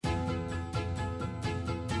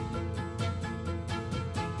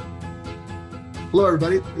Hello,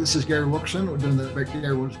 everybody. This is Gary Wilkerson. We're doing the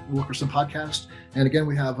Gary Wilkerson podcast. And again,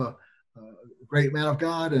 we have a great man of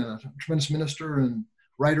God and a tremendous minister and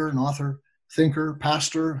writer and author, thinker,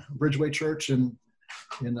 pastor, Bridgeway Church in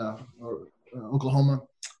Oklahoma.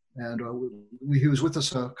 And he was with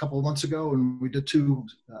us a couple of months ago, and we did two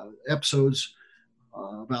episodes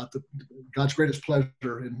about God's greatest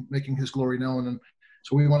pleasure in making his glory known. And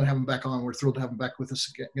so we want to have him back on. We're thrilled to have him back with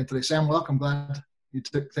us again today. Sam, welcome. Glad you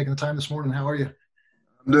taking the time this morning. How are you?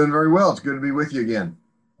 I'm doing very well. It's good to be with you again.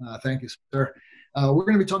 Thank you, sir. We're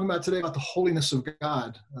going to be talking about today about the holiness of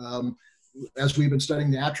God. As we've been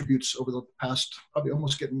studying the attributes over the past, probably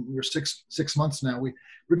almost getting near six months now. We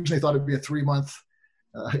originally thought it'd be a 3-month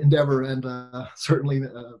endeavor, and certainly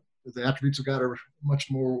the attributes of God are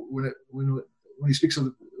much more when he speaks of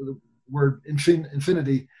the word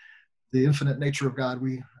infinity, the infinite nature of God.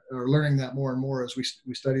 We are learning that more and more as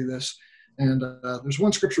we study this. And there's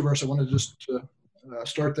one scripture verse I want to just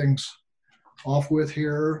start things off with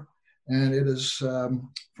here, and it is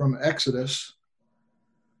from Exodus.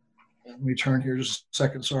 Let me turn here just a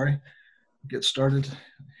second, sorry. Get started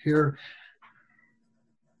here.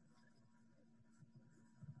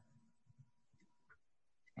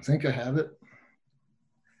 I think I have it.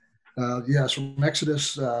 Yes, from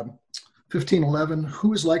Exodus 15:11.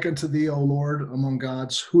 Who is like unto thee, O Lord, among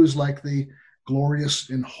gods? Who is like thee,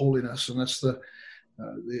 glorious in holiness? And that's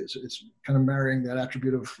it's kind of marrying that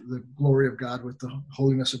attribute of the glory of God with the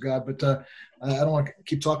holiness of God. But I don't want to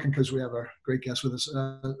keep talking because we have our great guest with us.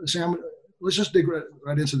 Sam, let's just dig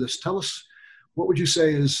right into this. Tell us, what would you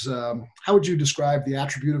say is, how would you describe the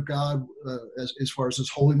attribute of God as far as his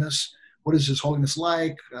holiness? What is his holiness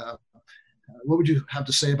like? What would you have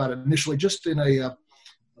to say about it initially, just in an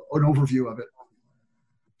overview of it?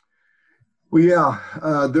 Well,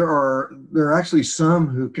 yeah, there are actually some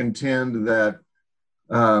who contend that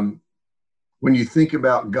when you think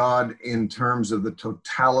about God in terms of the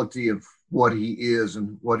totality of what he is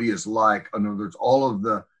and what he is like, in other words, all of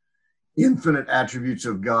the infinite attributes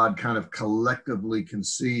of God kind of collectively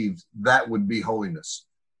conceived, that would be holiness.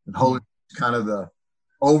 And holiness is kind of the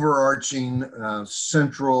overarching,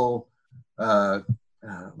 central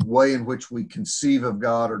way in which we conceive of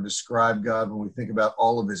God or describe God when we think about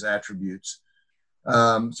all of his attributes.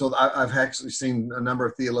 So I've actually seen a number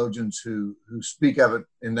of theologians who speak of it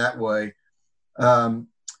in that way.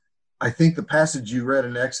 I think the passage you read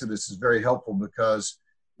in Exodus is very helpful because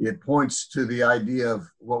it points to the idea of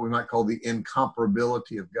what we might call the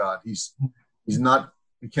incomparability of God. He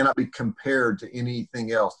cannot be compared to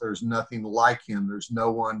anything else. There's nothing like him. There's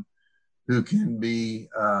no one who can be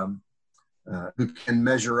who can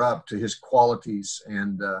measure up to his qualities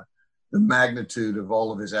and the magnitude of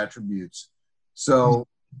all of his attributes. So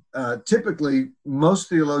typically, most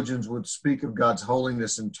theologians would speak of God's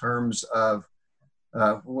holiness in terms of,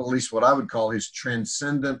 well, at least what I would call his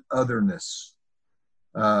transcendent otherness,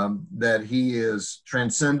 that he is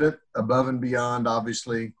transcendent, above and beyond,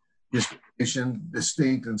 obviously, his creation,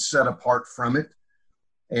 distinct and set apart from it,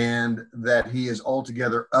 and that he is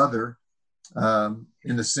altogether other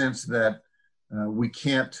in the sense that we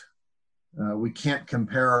can't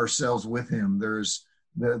compare ourselves with him. There's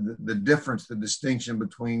the difference, the distinction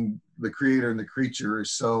between the creator and the creature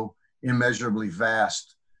is so immeasurably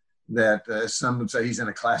vast that some would say he's in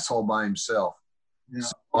a class all by himself. Yeah.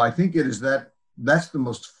 So I think it is that's the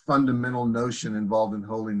most fundamental notion involved in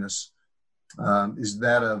holiness, is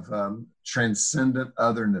that of transcendent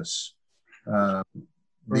otherness,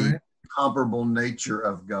 the comparable nature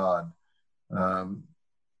of God.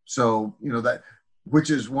 So, that, which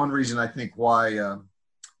is one reason I think why,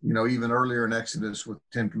 even earlier in Exodus with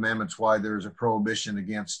the 10 Commandments, why there's a prohibition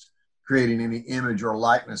against creating any image or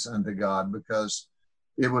likeness unto God, because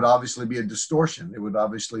it would obviously be a distortion. It would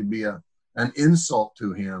obviously be an insult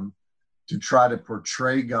to him to try to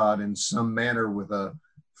portray God in some manner with a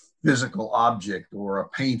physical object or a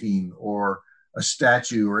painting or a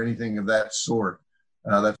statue or anything of that sort.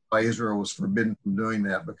 That's why Israel was forbidden from doing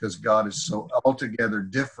that, because God is so altogether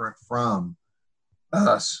different from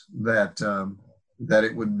us that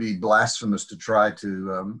it would be blasphemous to try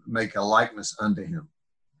to make a likeness unto him.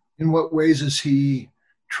 In what ways is he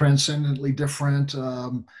transcendently different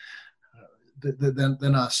than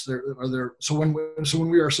us? So when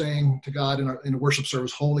we are saying to God in a worship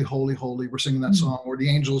service, holy, holy, holy, we're singing that song, or the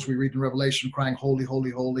angels we read in Revelation crying, holy, holy,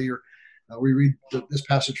 holy, or we read this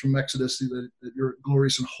passage from Exodus, that you're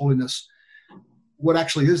glorious in holiness. What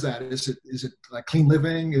actually is that? Is it like clean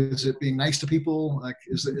living? Is it being nice to people? Like,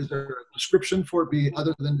 is there a description for it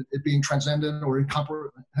other than it being transcendent or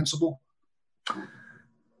incomprehensible?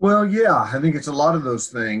 Well, yeah, I think it's a lot of those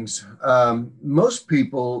things. Most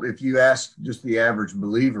people, if you ask just the average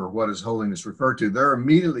believer, what does holiness refer to? They're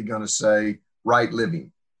immediately going to say right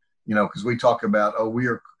living, because we talk about, oh, we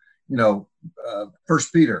are,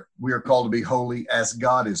 First Peter, we are called to be holy as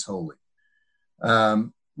God is holy.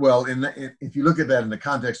 Well, if you look at that in the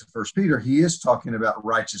context of First Peter, he is talking about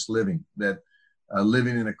righteous living, that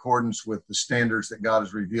living in accordance with the standards that God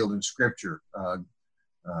has revealed in Scripture,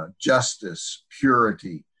 justice,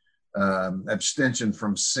 purity, abstention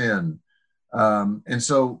from sin. And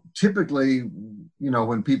so typically,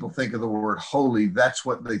 when people think of the word holy, that's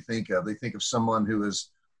what they think of. They think of someone who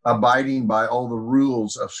is abiding by all the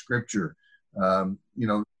rules of Scripture,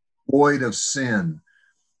 void of sin.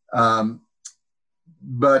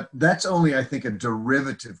 But that's only, I think, a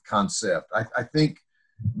derivative concept. I think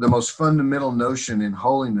the most fundamental notion in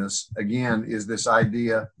holiness, again, is this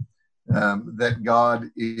idea that God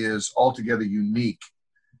is altogether unique,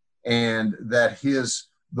 and that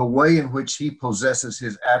the way in which he possesses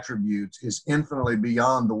his attributes is infinitely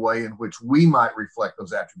beyond the way in which we might reflect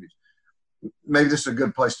those attributes. Maybe this is a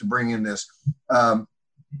good place to bring in this. I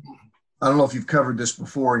don't know if you've covered this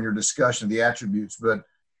before in your discussion of the attributes, but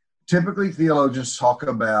typically theologians talk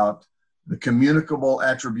about the communicable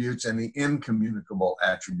attributes and the incommunicable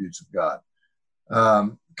attributes of God.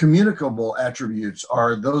 Communicable attributes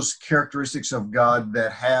are those characteristics of God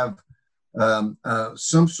that have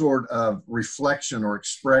some sort of reflection or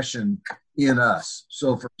expression in us.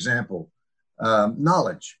 So, for example,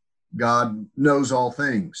 knowledge. God knows all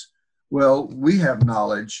things. Well, we have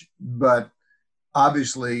knowledge, but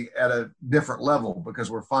obviously at a different level because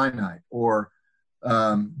we're finite. Or,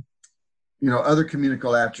 other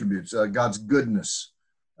communicable attributes, God's goodness.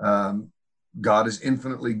 God is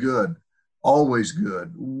infinitely good, always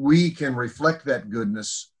good. We can reflect that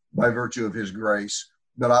goodness by virtue of his grace,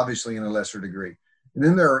 but obviously in a lesser degree. And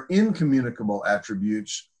then there are incommunicable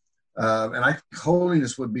attributes, and I think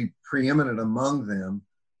holiness would be preeminent among them.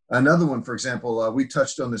 Another one, for example, we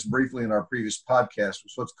touched on this briefly in our previous podcast,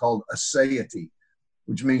 was what's called aseity,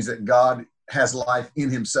 which means that God has life in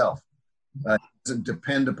himself. He doesn't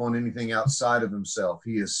depend upon anything outside of himself.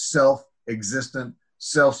 He is self-existent,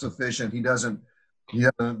 self-sufficient. He doesn't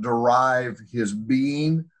derive his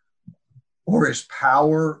being or his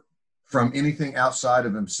power from anything outside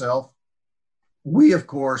of himself. We, of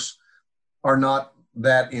course, are not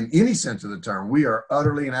that in any sense of the term. We are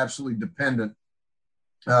utterly and absolutely dependent.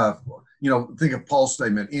 Think of Paul's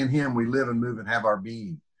statement, in him we live and move and have our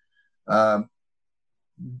being. That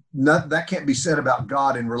can't be said about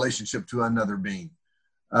God in relationship to another being.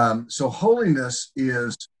 So holiness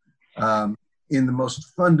is, in the most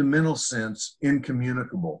fundamental sense,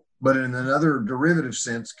 incommunicable, but in another derivative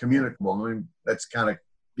sense, communicable. I mean, that's kind of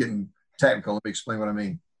getting technical. Let me explain what I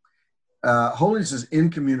mean. Holiness is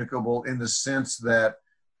incommunicable in the sense that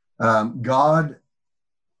God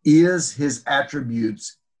is his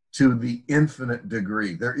attributes to the infinite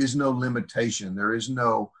degree. There is no limitation. There is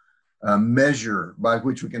no measure by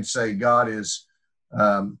which we can say God is,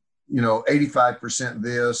 85%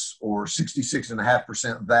 this or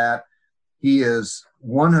 66.5% that. He is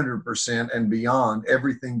 100% and beyond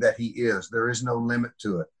everything that he is. There is no limit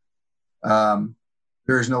to it.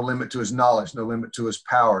 There is no limit to his knowledge, no limit to his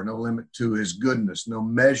power, no limit to his goodness, no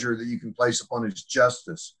measure that you can place upon his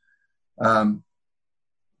justice.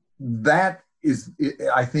 That is,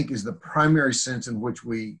 I think, is the primary sense in which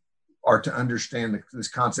we are to understand this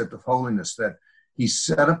concept of holiness, that he's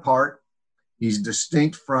set apart, he's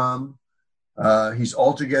distinct from, he's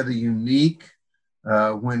altogether unique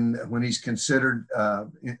when he's considered,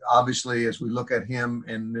 obviously, as we look at him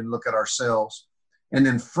and then look at ourselves. And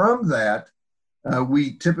then from that,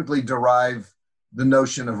 we typically derive the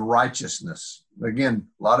notion of righteousness. Again,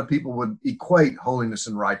 a lot of people would equate holiness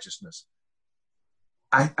and righteousness.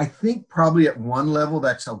 I think probably at one level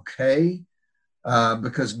that's okay,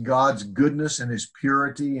 because God's goodness and his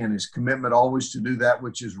purity and his commitment always to do that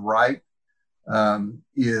which is right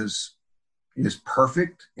is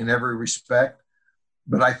perfect in every respect.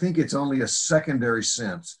 But I think it's only a secondary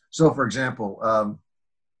sense. So, for example,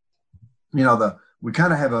 we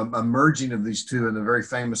kind of have a merging of these two in the very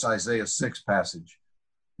famous Isaiah 6 passage,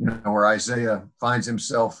 where Isaiah finds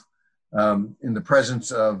himself in the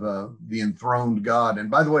presence of the enthroned God.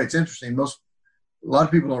 And by the way, it's interesting. A lot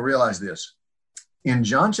of people don't realize this. In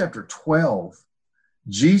John chapter 12,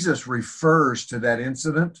 Jesus refers to that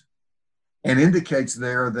incident and indicates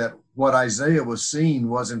there that what Isaiah was seeing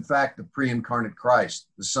was, in fact, the pre-incarnate Christ,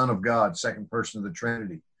 the Son of God, second person of the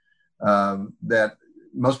Trinity. That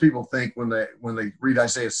most people think when they read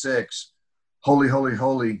Isaiah 6, holy, holy,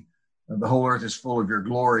 holy, the whole earth is full of your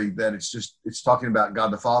glory, that it's talking about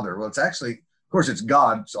God the Father. Well, it's actually, of course, it's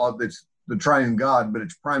God. It's the triune God, but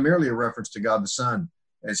it's primarily a reference to God the Son,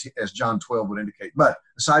 as John 12 would indicate. But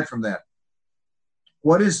aside from that,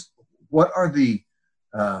 what are the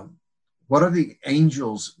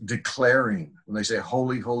angels declaring when they say,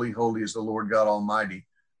 "Holy, holy, holy is the Lord God Almighty.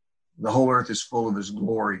 The whole earth is full of his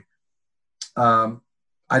glory"?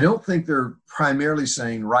 I don't think they're primarily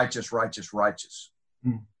saying righteous, righteous, righteous,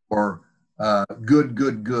 or good,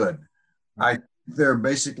 good, good. I think they're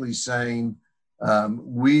basically saying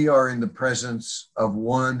we are in the presence of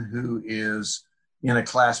one who is in a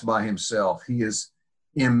class by himself. He is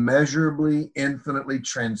immeasurably, infinitely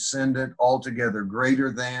transcendent, altogether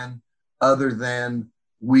greater than, other than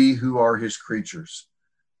we who are his creatures.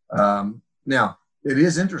 Now, it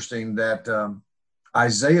is interesting that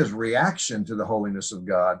Isaiah's reaction to the holiness of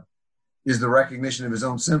God is the recognition of his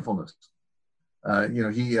own sinfulness.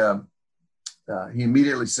 He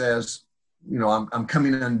immediately says, I'm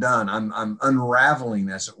coming undone. I'm unraveling,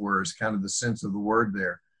 as it were, is kind of the sense of the word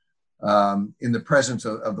there, in the presence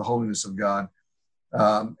of the holiness of God.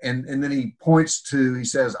 And then he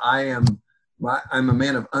says, I'm a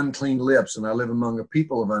man of unclean lips, and I live among a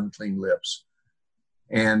people of unclean lips.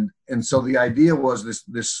 And so the idea was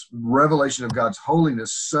this revelation of God's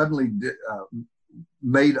holiness suddenly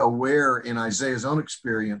made aware in Isaiah's own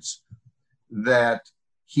experience that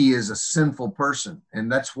he is a sinful person.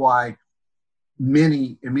 And that's why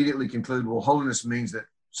many immediately conclude, well, holiness means that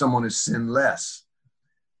someone is sinless.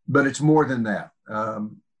 But it's more than that.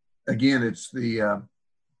 Again, it's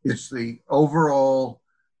the overall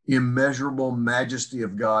immeasurable majesty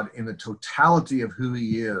of God in the totality of who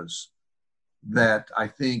he is that I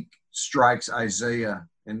think strikes Isaiah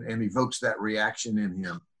and evokes that reaction in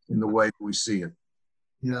him in the way that we see it.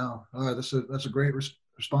 Yeah, all right. That's a great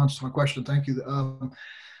response to my question. Thank you. On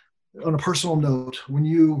a personal note, when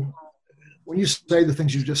you say the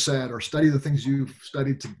things you just said or study the things you've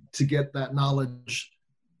studied to get that knowledge,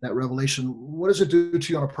 that revelation, what does it do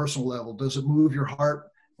to you on a personal level? Does it move your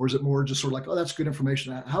heart, or is it more just sort of like, oh, that's good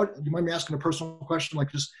information? How do you mind me asking a personal question?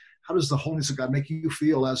 Like, just how does the holiness of God make you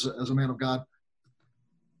feel as a man of God?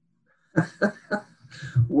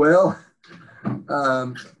 Well,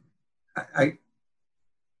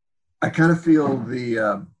 I kind of feel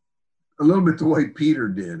a little bit the way Peter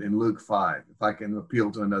did in Luke 5, if I can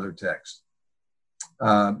appeal to another text.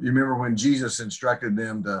 You remember when Jesus instructed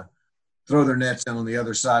them to throw their nets in on the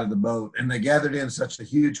other side of the boat, and they gathered in such a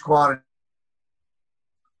huge quantity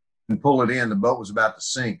and pull it in, the boat was about to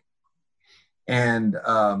sink. And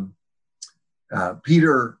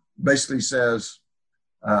Peter basically says,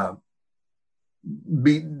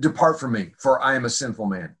 depart from me, for I am a sinful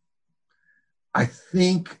man. I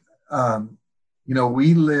think,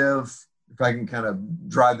 we live, if I can kind of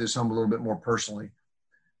drive this home a little bit more personally,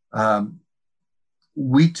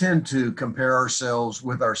 we tend to compare ourselves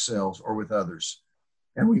or with others.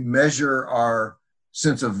 And we measure our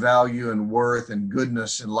sense of value and worth and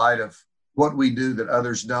goodness in light of what we do that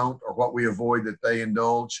others don't, or what we avoid that they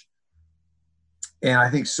indulge. And I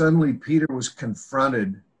think suddenly Peter was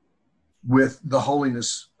confronted with the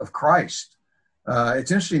holiness of Christ.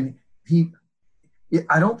 It's interesting.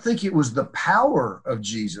 I don't think it was the power of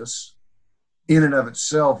Jesus in and of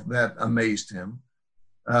itself that amazed him.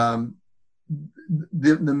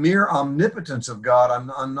 The mere omnipotence of God,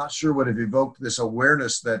 I'm not sure would have evoked this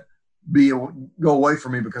awareness that go away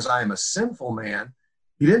from me because I am a sinful man.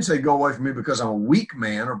 He didn't say go away from me because I'm a weak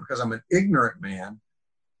man or because I'm an ignorant man,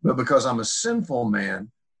 but because I'm a sinful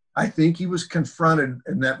man. I think he was confronted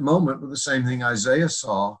in that moment with the same thing Isaiah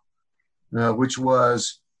saw, which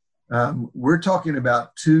was we're talking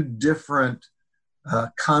about two different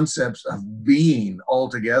concepts of being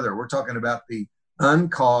altogether. We're talking about the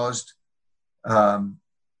uncaused,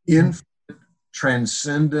 infinite,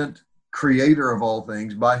 transcendent creator of all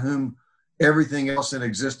things, by whom everything else in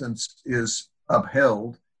existence is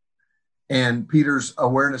upheld, and Peter's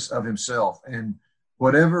awareness of himself and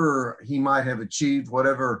whatever he might have achieved,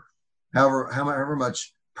 however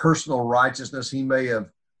much personal righteousness he may have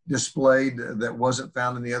displayed that wasn't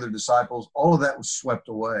found in the other disciples, all of that was swept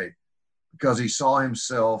away because he saw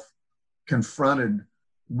himself confronted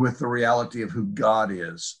with the reality of who God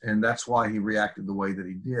is. And that's why he reacted the way that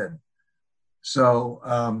he did. So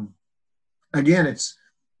again, it's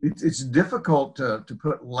difficult to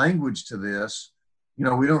put language to this.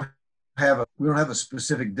 We don't have a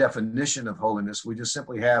specific definition of holiness. We just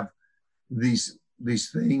simply have these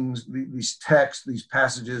things, these texts, these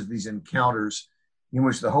passages, these encounters in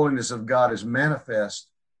which the holiness of God is manifest,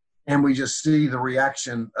 and we just see the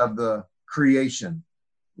reaction of the creation.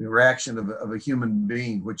 reaction of a human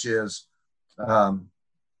being, which is, I'm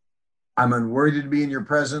unworthy to be in your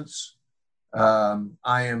presence. I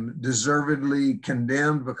am deservedly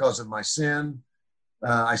condemned because of my sin.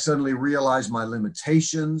 I suddenly realize my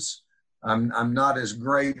limitations. I'm not as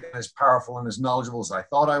great, as powerful, and as knowledgeable as I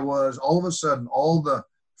thought I was. All of a sudden, all the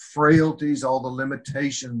frailties, all the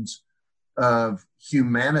limitations of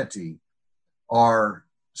humanity are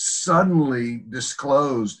suddenly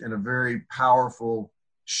disclosed in a very powerful,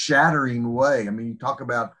 shattering way. I mean, you talk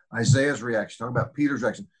about Isaiah's reaction, talk about Peter's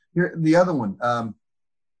reaction. Here, the other one,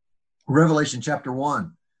 Revelation chapter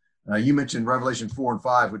 1. You mentioned Revelation 4 and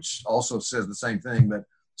 5, which also says the same thing, but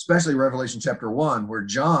especially Revelation chapter 1, where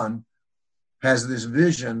John has this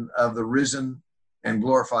vision of the risen and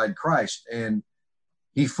glorified Christ, and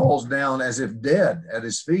he falls down as if dead at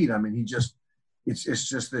his feet. I mean, it's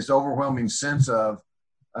just this overwhelming sense of,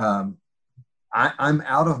 I'm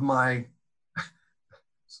out of my,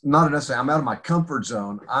 not necessarily, I'm out of my comfort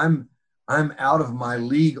zone. I'm out of my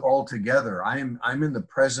league altogether. I'm in the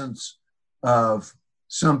presence of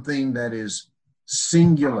something that is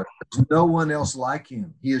singular. There's no one else like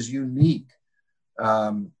him. He is unique.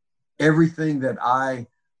 Everything that I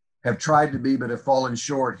have tried to be but have fallen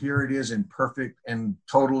short, here it is in perfect and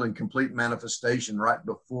total and complete manifestation right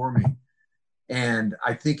before me. And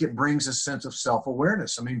I think it brings a sense of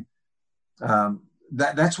self-awareness. I mean,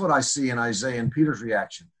 that's what I see in Isaiah and Peter's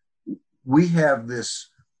reaction. We have this,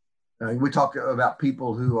 we talk about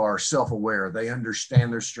people who are self-aware. They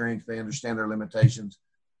understand their strength. They understand their limitations.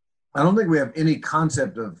 I don't think we have any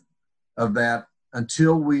concept of that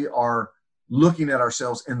until we are looking at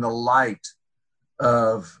ourselves in the light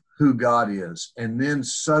of who God is. And then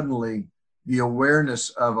suddenly the awareness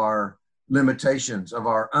of our limitations, of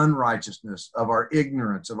our unrighteousness, of our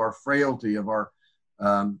ignorance, of our frailty, of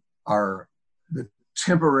the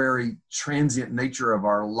temporary transient nature of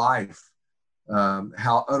our life,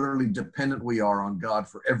 how utterly dependent we are on God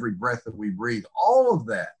for every breath that we breathe. All of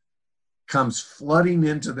that comes flooding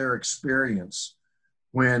into their experience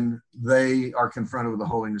when they are confronted with the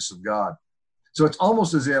holiness of God. So it's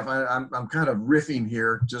almost as if I'm kind of riffing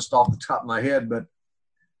here just off the top of my head, but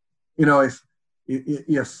you know,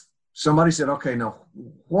 if somebody said, okay, now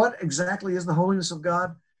what exactly is the holiness of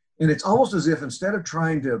God? And it's almost as if instead of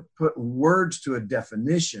trying to put words to a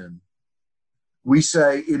definition, we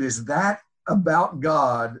say it is that about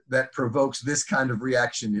God that provokes this kind of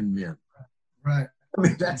reaction in men. Right. I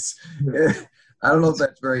mean, I don't know if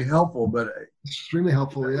that's very helpful, but extremely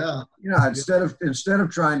helpful. Yeah. You know, instead of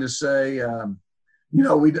trying to say, you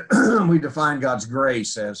know, we define God's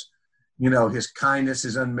grace as, you know, his kindness,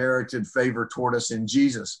 his unmerited favor toward us in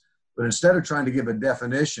Jesus. But instead of trying to give a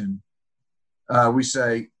definition, we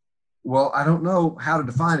say, well, I don't know how to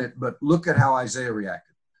define it, but look at how Isaiah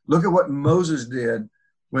reacted. Look at what Moses did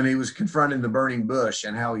when he was confronting the burning bush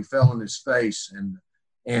and how he fell on his face.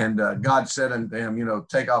 And God said unto him, you know,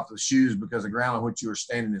 take off the shoes because the ground on which you are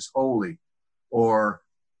standing is holy. Or,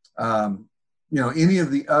 you know, any of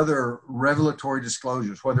the other revelatory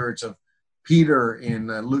disclosures, whether it's of Peter in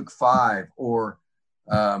Luke 5 or,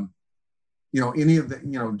 you know, any of the,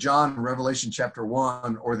 you know, John, Revelation chapter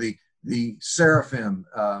 1, or the seraphim,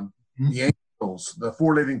 the angels, the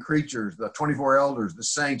four living creatures, the 24 elders, the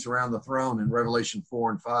saints around the throne in Revelation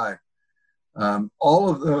 4 and 5. All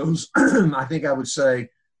of those, I think I would say,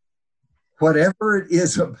 whatever it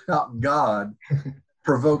is about God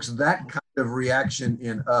provokes that kind of reaction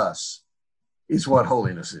in us is what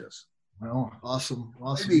holiness is. Well, awesome.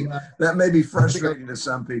 Maybe, that may be frustrating to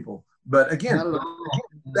some people, but again,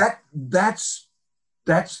 that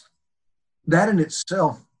in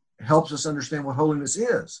itself helps us understand what holiness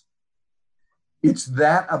is. It's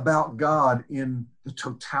that about God in the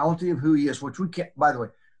totality of who he is, which we can't, by the way,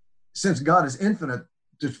 since God is infinite,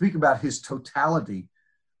 to speak about his totality,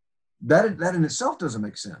 that in itself doesn't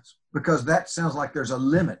make sense, because that sounds like there's a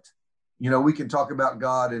limit. You know, we can talk about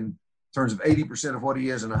God in terms of 80% of what he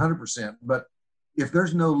is and 100%, but if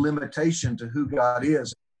there's no limitation to who God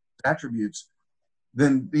is, attributes,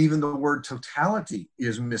 then even the word totality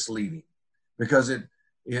is misleading, because it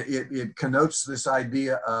connotes this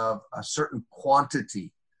idea of a certain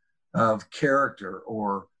quantity of character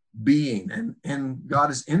or being, and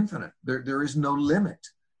God is infinite. There is no limit.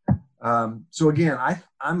 So again,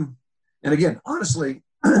 and again, honestly,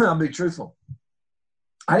 I'll be truthful.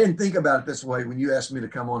 I didn't think about it this way when you asked me to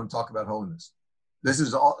come on and talk about holiness. This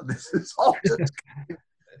is all just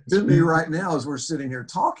to me right now as we're sitting here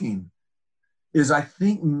talking, is I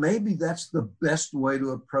think maybe that's the best way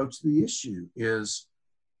to approach the issue, is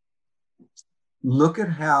look at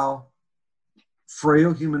how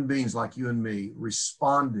frail human beings like you and me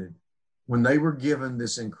responded when they were given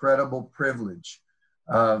this incredible privilege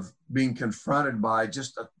of being confronted by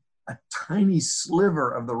just a tiny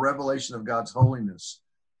sliver of the revelation of God's holiness.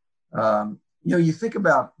 You think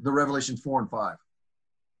about the Revelation 4 and 5.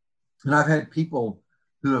 And I've had people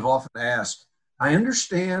who have often asked, I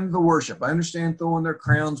understand the worship. I understand throwing their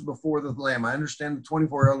crowns before the Lamb. I understand the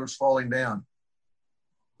 24 elders falling down.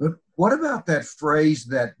 But what about that phrase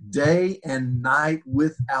that day and night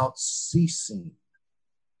without ceasing,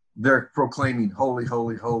 they're proclaiming, holy,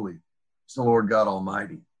 holy, holy is the Lord God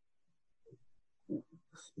Almighty?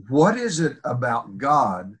 What is it about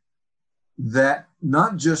God that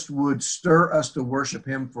not just would stir us to worship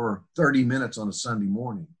him for 30 minutes on a Sunday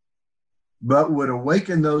morning, but would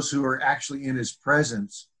awaken those who are actually in his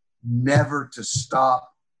presence never to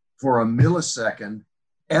stop for a millisecond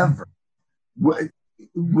ever?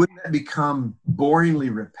 Wouldn't that become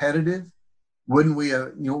boringly repetitive? Wouldn't we,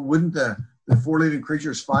 wouldn't the four living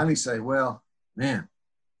creatures finally say, well, man,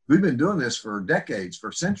 we've been doing this for decades,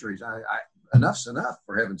 for centuries. Enough's enough,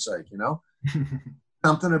 for heaven's sake,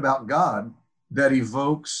 Something about God that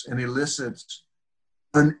evokes and elicits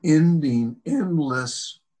unending,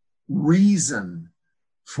 endless reason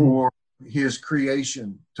for his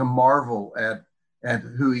creation to marvel at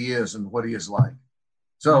who he is and what he is like.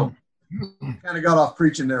 So kind of got off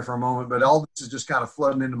preaching there for a moment, but all this is just kind of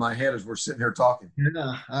flooding into my head as we're sitting here talking.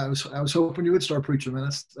 Yeah, I was hoping you would start preaching, man.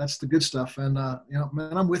 That's the good stuff. And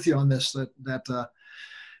man, I'm with you on this.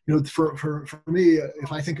 For me,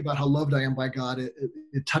 if I think about how loved I am by God,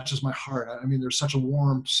 it touches my heart. I mean, there's such a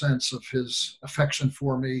warm sense of his affection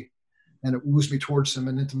for me, and it woos me towards him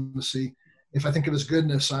in intimacy. If I think of his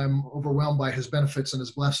goodness, I'm overwhelmed by his benefits and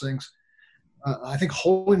his blessings. I think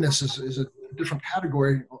holiness is a different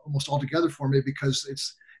category almost altogether for me, because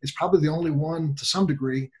it's probably the only one to some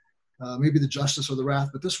degree, maybe the justice or the wrath,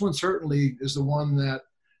 but this one certainly is the one that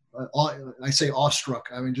I say awestruck.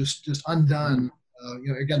 I mean, just undone.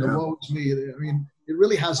 Again, the woe is me. I mean, it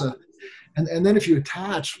really has and then if you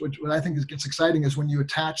attach, what I think gets exciting is when you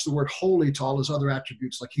attach the word holy to all his other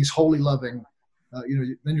attributes, like he's holy loving.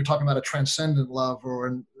 Then you're talking about a transcendent love, or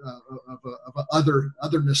of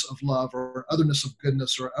otherness of love, or otherness of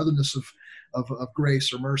goodness, or otherness of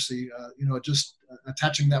grace or mercy. Just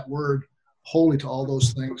attaching that word holy to all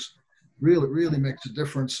those things really makes a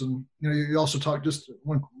difference. And you also talk, just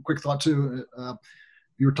one quick thought too.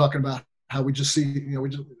 You were talking about how we just see,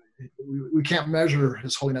 we can't measure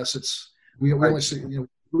his holiness. We only see,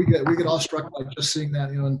 we get awestruck by just seeing that.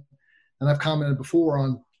 And I've commented before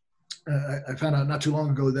on. I found out not too long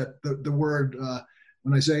ago that the word,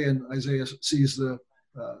 when Isaiah sees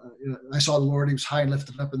I saw the Lord, he was high and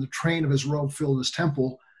lifted up, and the train of his robe filled his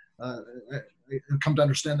temple. I come to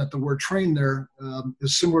understand that the word train there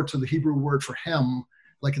is similar to the Hebrew word for hem,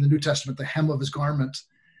 like in the New Testament, the hem of his garment.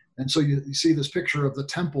 And so you see this picture of the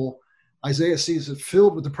temple. Isaiah sees it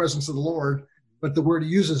filled with the presence of the Lord, but the word he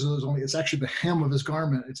uses it's actually the hem of his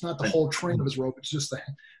garment. It's not the whole train of his robe. It's just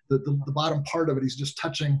the bottom part of it. He's just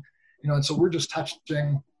touching. And so we're just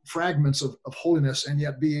touching fragments of holiness, and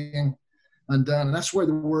yet being undone. And that's why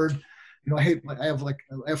the word, I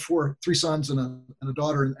have three sons and a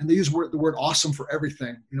daughter, and they use the word awesome for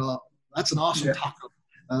everything. That's an awesome taco.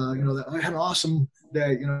 I had an awesome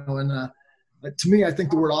day, and to me, I think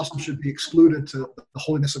the word awesome should be excluded to the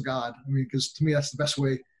holiness of God. I mean, because to me, that's the best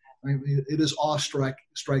way. I mean, it is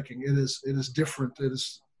awe-striking. It is different. It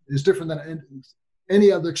is different than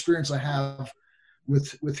any other experience I have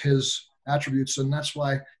with his attributes. And that's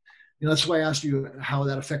why I asked you how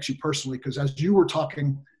that affects you personally, because as you were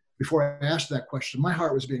talking before I asked that question, my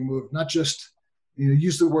heart was being moved. Not just,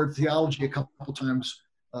 use the word theology a couple times,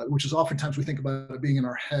 which is oftentimes we think about it being in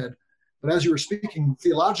our head. But as you were speaking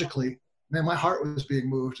theologically, man, my heart was being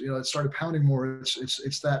moved. It started pounding more.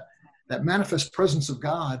 It's that manifest presence of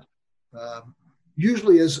God,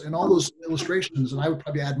 usually is in all those illustrations. And I would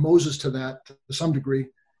probably add Moses to that to some degree,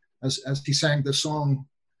 as he sang this song,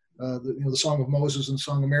 the song of Moses and the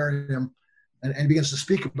song of Miriam, and he begins to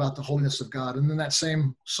speak about the holiness of God. And then that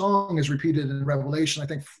same song is repeated in Revelation, I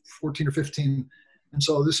think 14 or 15. And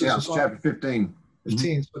so this is chapter 15.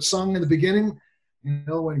 15. So it's sung in the beginning,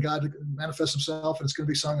 when God manifests himself, and it's going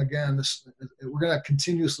to be sung again. We're going to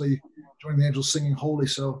continuously join the angels singing holy.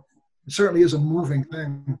 So it certainly is a moving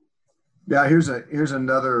thing. Yeah, here's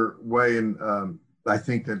another way, and I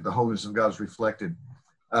think that the holiness of God is reflected.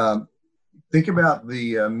 Think about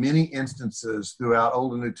the many instances throughout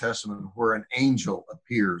Old and New Testament where an angel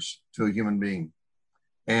appears to a human being,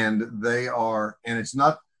 and it's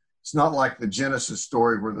not like the Genesis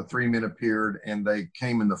story where the three men appeared and they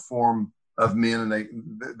came in the form of men,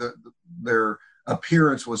 and their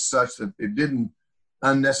appearance was such that it didn't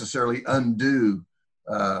unnecessarily undo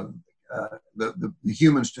the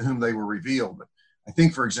humans to whom they were revealed. But I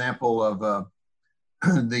think, for example, of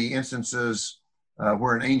the instances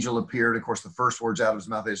where an angel appeared. Of course, the first words out of his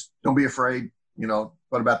mouth is, "Don't be afraid."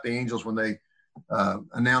 What about the angels when they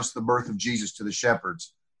announced the birth of Jesus to the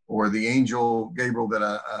shepherds, or the angel Gabriel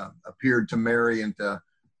that appeared to Mary and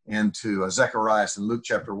to Zechariah in Luke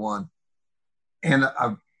chapter 1? And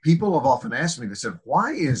people have often asked me, they said,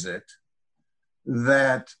 why is it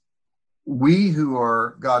that we who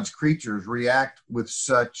are God's creatures react with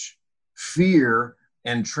such fear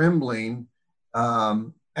and trembling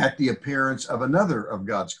at the appearance of another of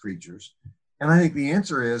God's creatures? And I think the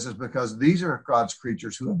answer is because these are God's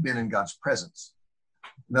creatures who have been in God's presence.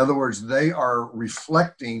 In other words, they are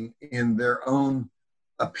reflecting in their own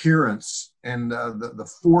appearance and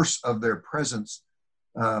the force of their presence,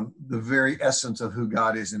 the very essence of who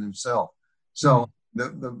God is in himself. So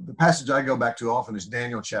the passage I go back to often is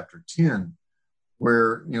Daniel chapter 10,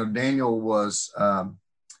 where Daniel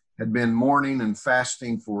had been mourning and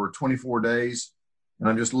fasting for 24 days. And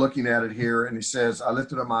I'm just looking at it here, and he says, "I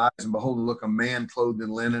lifted up my eyes, and behold, look, a man clothed in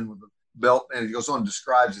linen with a belt." And he goes on and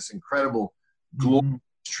describes this incredible glory,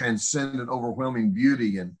 transcendent, overwhelming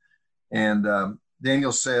beauty. And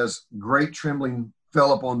Daniel says, "Great trembling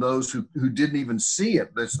fell upon those who didn't even see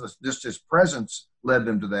it." Just his presence led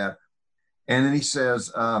them to that. And then he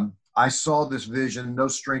says, "I saw this vision. No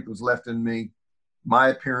strength was left in me. My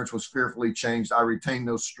appearance was fearfully changed. I retained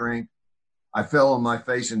no strength. I fell on my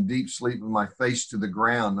face in deep sleep with my face to the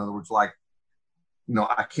ground." In other words, I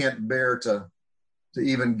can't bear to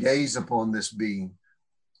even gaze upon this being.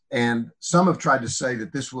 And some have tried to say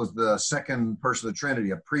that this was the second person of the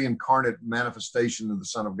Trinity, a pre-incarnate manifestation of the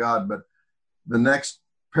Son of God. But the next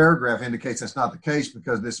paragraph indicates that's not the case,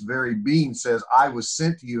 because this very being says, "I was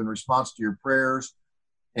sent to you in response to your prayers,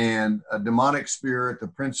 and a demonic spirit, the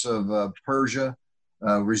prince of Persia,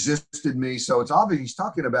 resisted me." So it's obvious he's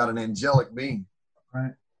talking about an angelic being.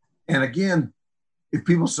 Right. And again, if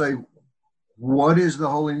people say, what is the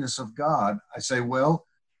holiness of God? I say, well,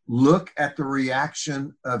 look at the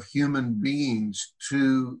reaction of human beings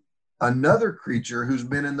to another creature who's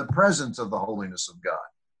been in the presence of the holiness of God.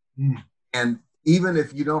 And even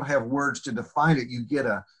if you don't have words to define it, you get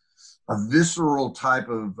a visceral type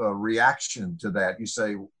of reaction to that. You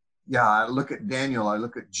say, yeah, I look at Daniel, I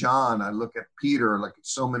look at John, I look at Peter, I look at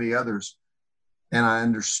so many others, and I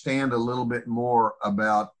understand a little bit more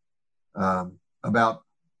about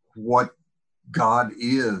what God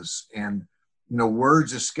is. And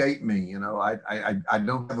words escape me. I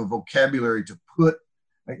don't have a vocabulary to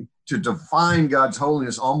define God's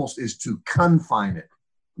holiness. Almost is to confine it.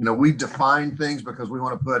 We define things because we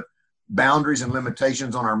want to put boundaries and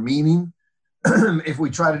limitations on our meaning. If we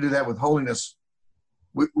try to do that with holiness,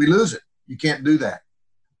 we lose it. You can't do that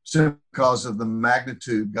simply because of the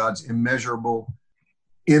magnitude, God's immeasurable,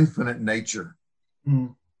 infinite nature.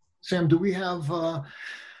 Sam, do we have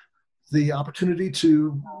the opportunity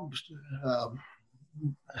to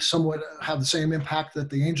somewhat have the same impact that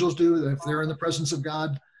the angels do? If they're in the presence of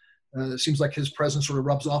God, it seems like his presence sort of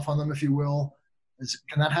rubs off on them, if you will.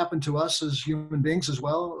 Can that happen to us as human beings as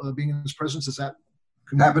well, being in his presence? Is that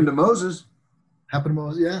happened to Moses? Happened to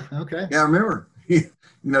Moses, yeah, okay. Yeah, I remember.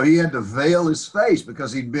 He had to veil his face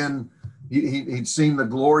because he'd seen the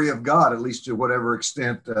glory of God, at least to whatever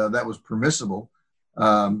extent that was permissible.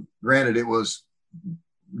 Granted, it was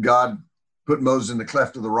God put Moses in the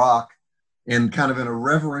cleft of the rock and kind of in a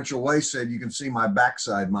reverential way said, "You can see my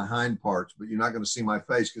backside, my hind parts, but you're not going to see my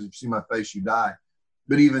face, because if you see my face, you die."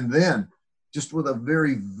 But even then, just with a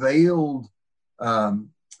very veiled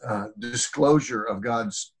disclosure of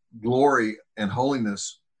God's glory and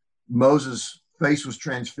holiness, Moses' face was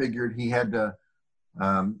transfigured. He had to,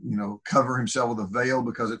 cover himself with a veil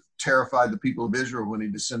because it terrified the people of Israel when he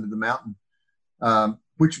descended the mountain,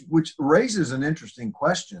 which raises an interesting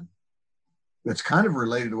question that's kind of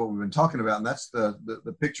related to what we've been talking about, and that's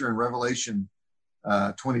the picture in Revelation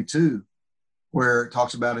 22, where it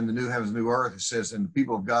talks about in the new heavens, new earth, it says, "And the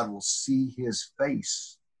people of God will see his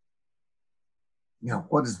face."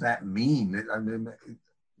 What does that mean?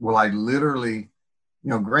 Will I literally,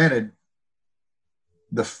 granted,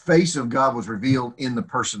 the face of God was revealed in the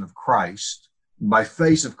person of Christ. By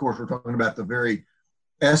face, of course, we're talking about the very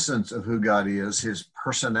essence of who God is, his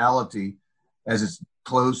personality as it's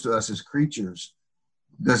closed to us as creatures.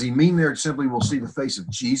 Does he mean there simply we'll see the face of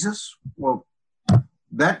Jesus? Well,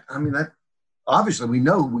 that obviously we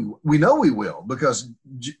know we will, because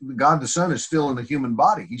God the Son is still in the human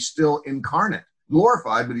body. He's still incarnate,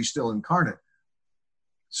 glorified, but he's still incarnate.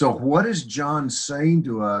 So what is John saying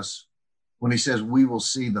to us when he says we will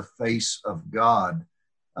see the face of God?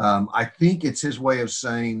 I think it's his way of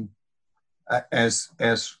saying, as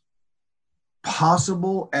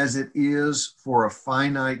possible as it is for a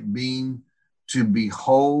finite being to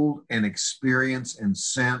behold and experience and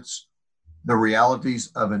sense the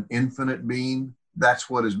realities of an infinite being, that's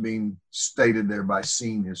what is being stated there by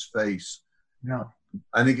seeing his face. Yeah.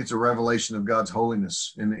 I think it's a revelation of God's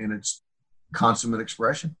holiness in its consummate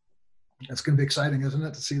expression. That's going to be exciting, isn't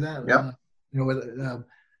it, to see that? Yep.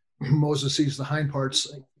 Moses sees the hind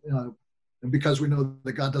parts, and because we know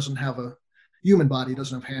that God doesn't have a human body,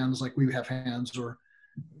 doesn't have hands like we have hands, or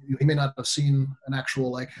he may not have seen an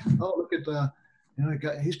actual, like, oh, look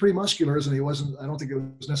at, he's pretty muscular, isn't he? I don't think it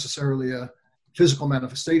was necessarily a physical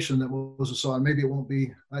manifestation that Moses saw, and maybe it won't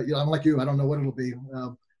be. I'm like you, I don't know what it'll be.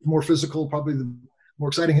 More physical, probably the more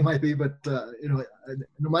exciting it might be, but no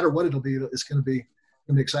matter what it'll be, it's going to be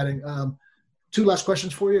exciting. Two last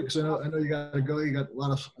questions for you, because I know you got to go. You got a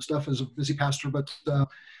lot of stuff as a busy pastor, but the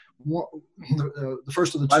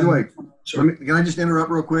first of the two. By the way, can I just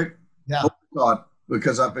interrupt real quick? Yeah. Thought,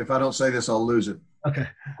 because if I don't say this, I'll lose it. Okay.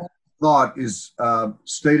 Thought is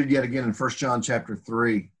stated yet again in 1 John chapter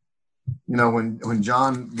 3. When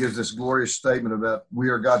John gives this glorious statement about we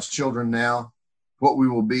are God's children now, what we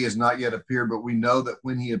will be is not yet appeared, but we know that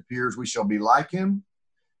when he appears, we shall be like him,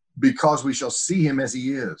 because we shall see him as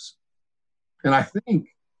he is. And I think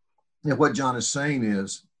that what John is saying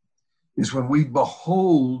is when we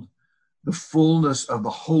behold the fullness of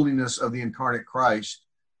the holiness of the incarnate Christ,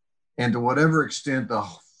 and to whatever extent the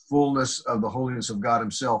fullness of the holiness of God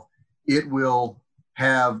himself, it will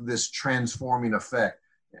have this transforming effect.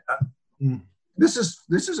 This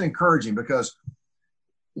is encouraging, because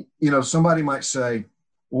somebody might say,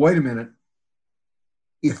 wait a minute,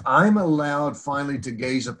 if I'm allowed finally to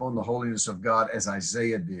gaze upon the holiness of God as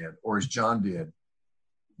Isaiah did, or as John did,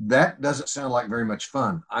 that doesn't sound like very much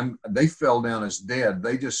fun. They fell down as dead.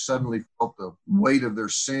 They just suddenly felt the weight of their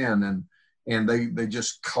sin, and they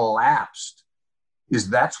just collapsed.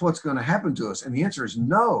 That's what's going to happen to us? And the answer is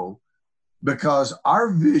no, because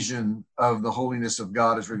our vision of the holiness of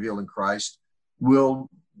God as revealed in Christ will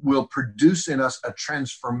produce in us a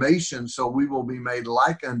transformation, so we will be made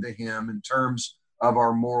like unto him in terms of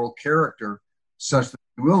our moral character, such that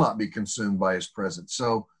we will not be consumed by his presence.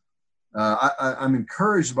 So I'm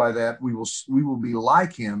encouraged by that. We will be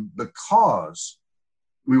like him because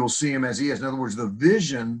we will see him as he is. In other words, the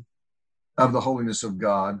vision of the holiness of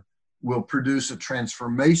God will produce a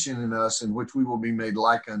transformation in us in which we will be made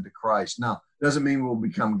like unto Christ. Now, it doesn't mean we'll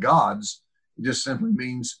become gods. It just simply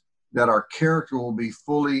means that our character will be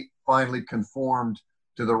finally conformed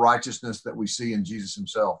to the righteousness that we see in Jesus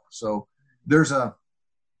himself. So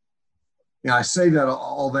I say that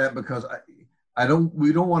all that because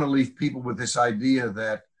we don't want to leave people with this idea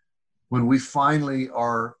that when we finally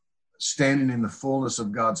are standing in the fullness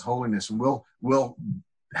of God's holiness, and we'll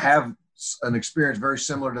have an experience very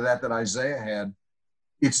similar to that Isaiah had,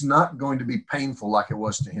 it's not going to be painful like it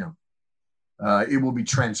was to him. It will be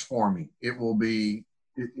transforming. It'll be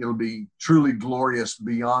truly glorious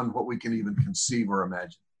beyond what we can even conceive or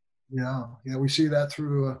imagine. Yeah. We see that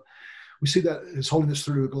his holiness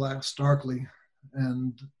through a glass darkly,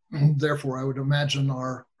 and therefore I would imagine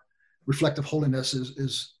our reflective holiness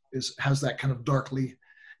has that kind of darkly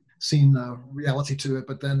seen reality to it.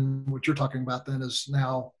 But then what you're talking about then is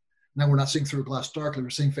now we're not seeing through a glass darkly, we're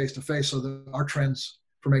seeing face to face. So our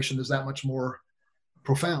transformation is that much more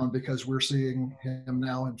profound, because we're seeing him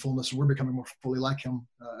now in fullness, and we're becoming more fully like him,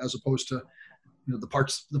 as opposed to the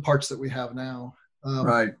parts that we have now.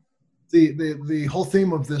 Right. The whole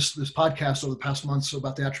theme of this podcast over the past months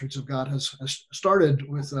about the attributes of God has started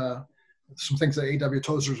with some things that A.W.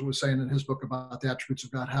 Tozer was saying in his book about the attributes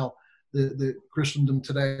of God, how the Christendom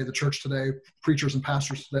today, the church today, preachers and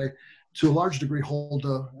pastors today, to a large degree hold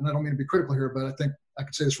and I don't mean to be critical here, but I think I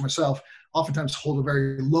could say this for myself, oftentimes hold a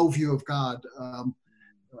very low view of God.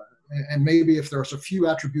 And maybe if there's a few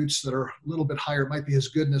attributes that are a little bit higher, it might be his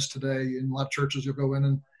goodness today. In a lot of churches, you'll go in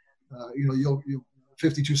and, you'll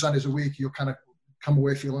 52 Sundays a week, you'll kind of come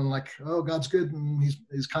away feeling like, oh, God's good and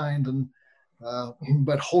he's kind. And,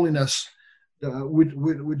 but holiness,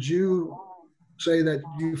 would you say that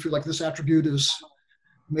you feel like this attribute is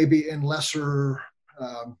maybe in lesser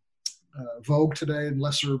vogue today and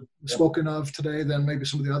lesser spoken of today than maybe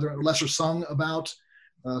some of the other, lesser sung about?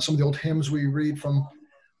 Some of the old hymns we read from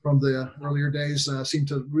the earlier days seem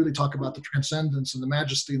to really talk about the transcendence and the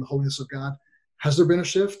majesty and the holiness of God. Has there been a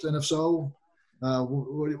shift? And if so, how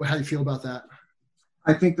do you feel about that?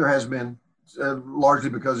 I think there has been, largely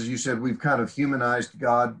because, as you said, we've kind of humanized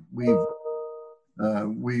God. We've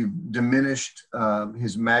diminished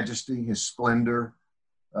his majesty, his splendor.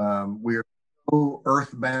 We're so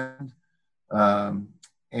earthbound.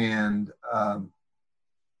 And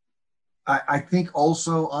I think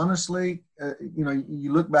also, honestly,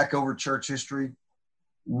 you look back over church history,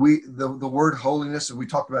 the word holiness, and we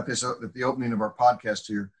talked about this at the opening of our podcast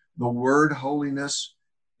here, the word holiness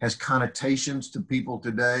has connotations to people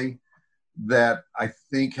today that I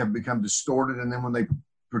think have become distorted. And then when they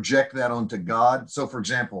project that onto God. So for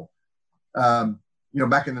example,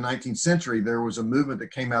 back in the 19th century, there was a movement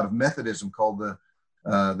that came out of Methodism called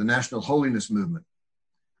the National Holiness Movement.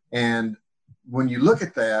 And when you look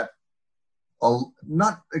at that,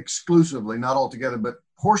 not exclusively, not altogether, but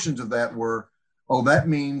portions of that were, that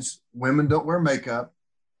means women don't wear makeup,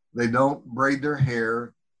 they don't braid their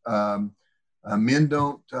hair, men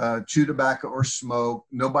don't chew tobacco or smoke,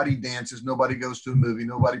 nobody dances, nobody goes to a movie,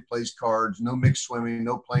 nobody plays cards, no mixed swimming,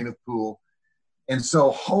 no playing of pool. And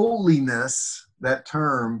so holiness, that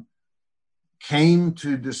term, came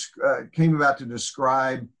about to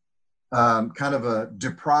describe kind of a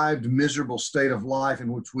deprived, miserable state of life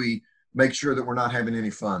in which we make sure that we're not having any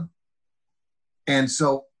fun. And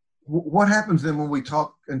so what happens then when we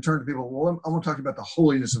talk and turn to people, well, I want to talk about the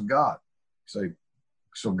holiness of God. Say,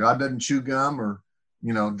 so God doesn't chew gum or,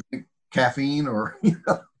 drink caffeine or,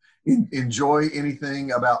 enjoy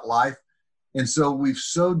anything about life. And so we've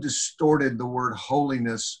so distorted the word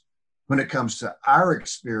holiness when it comes to our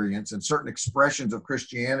experience and certain expressions of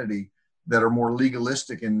Christianity that are more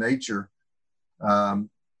legalistic in nature. And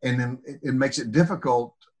then it makes it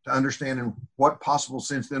difficult to understand in what possible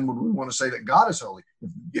sense then would we want to say that God is holy.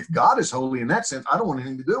 If God is holy in that sense, I don't want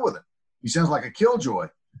anything to do with it. He sounds like a killjoy.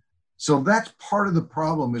 So that's part of the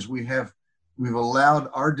problem, is we've allowed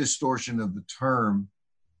our distortion of the term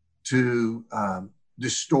to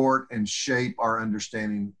distort and shape our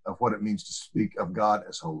understanding of what it means to speak of God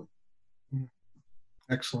as holy.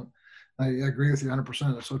 Excellent. I agree with you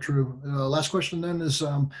 100%. That's so true. Last question then is,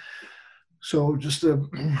 so just the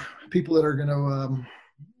people that are going to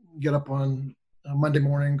get up on Monday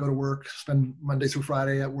morning, go to work, spend Monday through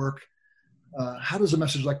Friday at work. How does a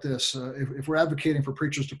message like this, if we're advocating for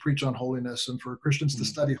preachers to preach on holiness and for Christians to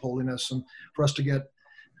study holiness and for us to get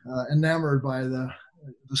enamored by the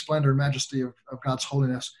splendor and majesty of God's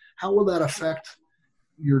holiness, how will that affect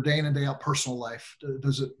your day in and day out personal life?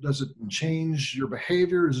 Does it change your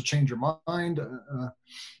behavior? Does it change your mind?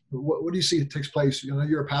 What do you see takes place?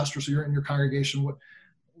 You're a pastor, so you're in your congregation. What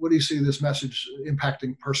do you see this message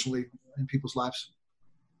impacting personally in people's lives?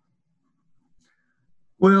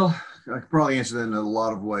 Well, I could probably answer that in a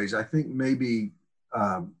lot of ways. I think maybe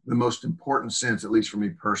the most important sense, at least for me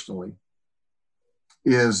personally,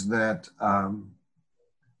 is that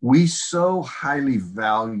we so highly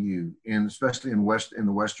value, especially in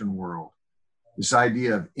the Western world, this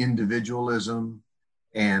idea of individualism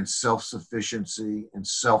and self-sufficiency and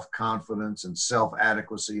self-confidence and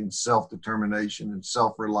self-adequacy and self-determination and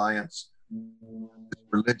self-reliance.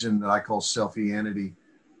 Religion that I call selfianity.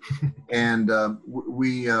 And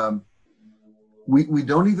we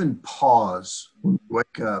don't even pause when we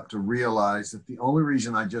wake up to realize that the only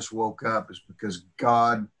reason I just woke up is because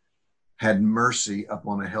God had mercy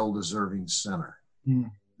upon a hell-deserving sinner.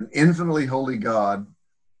 An infinitely holy God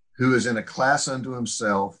who is in a class unto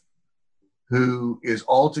himself, who is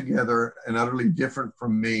altogether and utterly different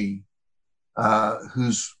from me,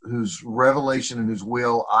 whose revelation and whose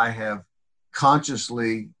will I have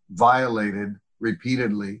consciously violated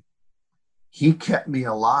repeatedly. He kept me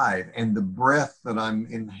alive, and the breath that I'm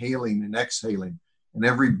inhaling and exhaling and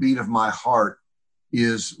every beat of my heart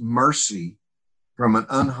is mercy from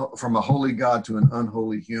a holy God to an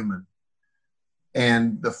unholy human.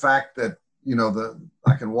 And the fact that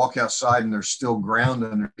I can walk outside and there's still ground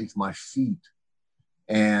underneath my feet,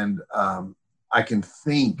 and I can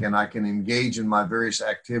think and I can engage in my various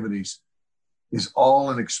activities is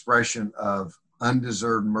all an expression of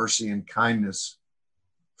undeserved mercy and kindness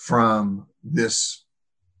from this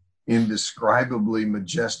indescribably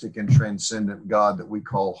majestic and transcendent God that we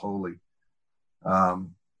call holy.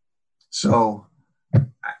 So,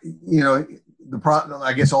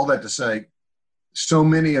 I guess all that to say, so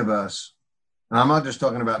many of us, and I'm not just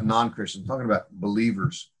talking about non-Christians, I'm talking about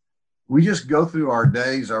believers, we just go through our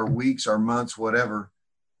days, our weeks, our months, whatever,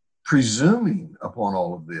 presuming upon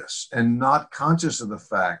all of this and not conscious of the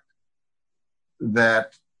fact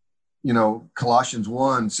that, Colossians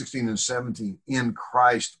 1:16 and 17, in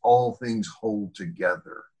Christ, all things hold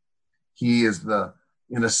together. He is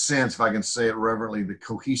in a sense, if I can say it reverently, the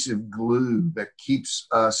cohesive glue that keeps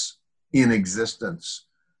us in existence.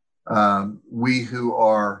 We who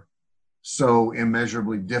are so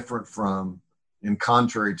immeasurably different from and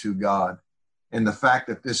contrary to God. And the fact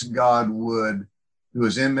that this God would who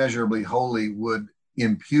is immeasurably holy, would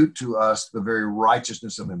impute to us the very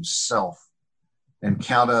righteousness of himself and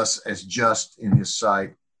count us as just in his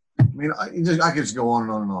sight. I mean, I could just go on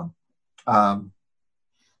and on and on.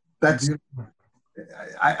 That's,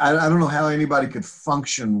 I don't know how anybody could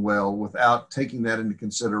function well without taking that into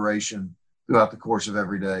consideration throughout the course of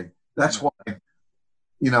every day. That's why,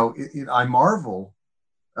 I marvel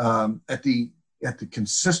at the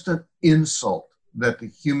consistent insult that the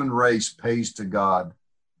human race pays to God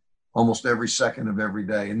almost every second of every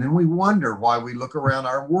day. And then we wonder why we look around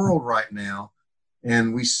our world right now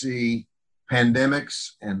and we see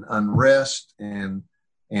pandemics and unrest and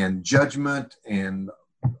judgment and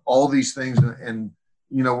all these things. And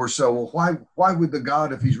we're so, well, why would the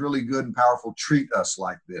God, if he's really good and powerful, treat us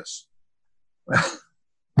like this?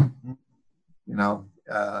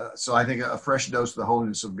 So I think a fresh dose of the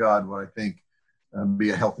holiness of God would, I think, be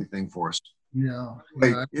a healthy thing for us. Yeah.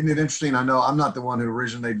 Wait, isn't it interesting? I know I'm not the one who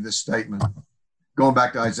originated this statement. Going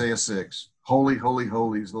back to Isaiah 6, holy, holy,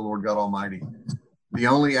 holy is the Lord God Almighty. The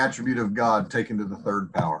only attribute of God taken to the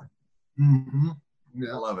third power. Mm-hmm.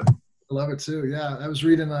 Yeah. I love it. I love it too. Yeah. I was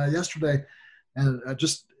reading yesterday and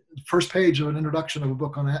just first page of an introduction of a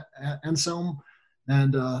book on Anselm.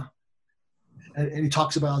 And he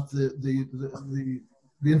talks about the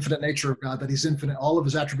infinite nature of God, that he's infinite. All of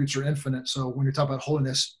his attributes are infinite. So when you talk about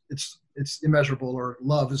holiness, it's immeasurable, or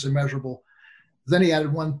love is immeasurable. Then he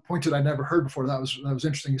added one point that I'd never heard before. That was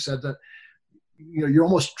interesting. He said that you're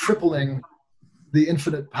almost tripling the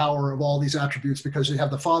infinite power of all these attributes, because you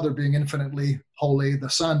have the Father being infinitely holy, the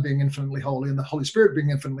Son being infinitely holy, and the Holy Spirit being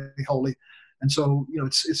infinitely holy. And so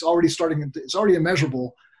it's already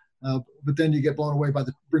immeasurable. But then you get blown away by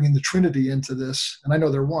bringing the Trinity into this. And I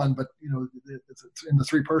know they're one, but in the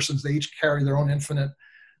three persons, they each carry their own infinite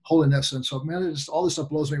holiness. And so, man, all this stuff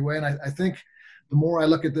blows me away. And I think the more I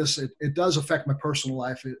look at this, it does affect my personal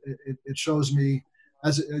life. It shows me,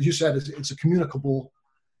 as you said, it's a communicable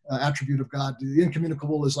attribute of God. The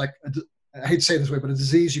incommunicable is like, I hate to say it this way, but a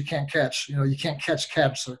disease you can't catch. You can't catch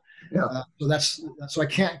cancer. Yeah. So I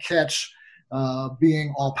can't catch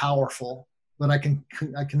being all powerful, but I can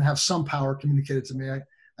have some power communicated to me.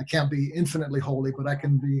 I can't be infinitely holy, but I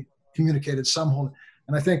can be communicated some holy.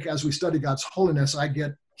 And I think as we study God's holiness, I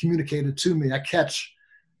get communicated to me. I catch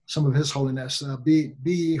some of his holiness. Be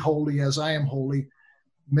ye holy as I am holy,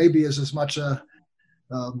 maybe is as much a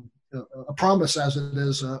promise as it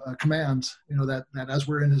is a command, that as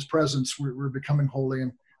we're in his presence, we're becoming holy.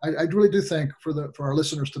 And I really do think for our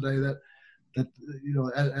listeners today that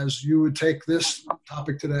as you would take this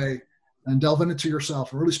topic today and delve into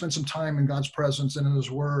yourself and really spend some time in God's presence and in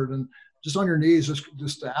his word, and just on your knees,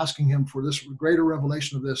 just asking him for this greater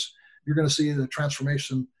revelation of this, you're going to see the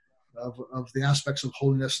transformation of the aspects of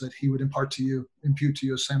holiness that he would impute to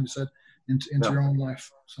you, as Sam said, into your own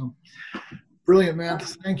life. So brilliant, man.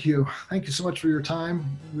 Thank you. Thank you so much for your time.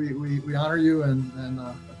 We honor you and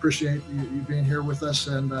appreciate you being here with us,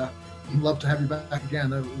 and love to have you back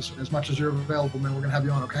again. As much as you're available, man, we're going to have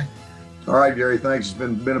you on, okay? All right, Gary, thanks. It's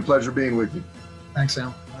been a pleasure being with you. Thanks,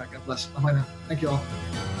 Sam. All right, God bless. Bye now. Thank you all.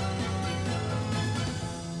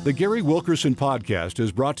 The Gary Wilkerson Podcast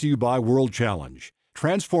is brought to you by World Challenge,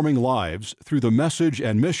 transforming lives through the message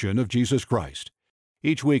and mission of Jesus Christ.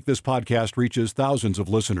 Each week, this podcast reaches thousands of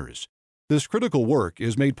listeners. This critical work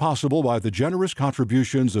is made possible by the generous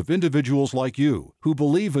contributions of individuals like you who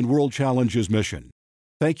believe in World Challenge's mission.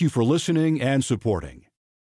 Thank you for listening and supporting.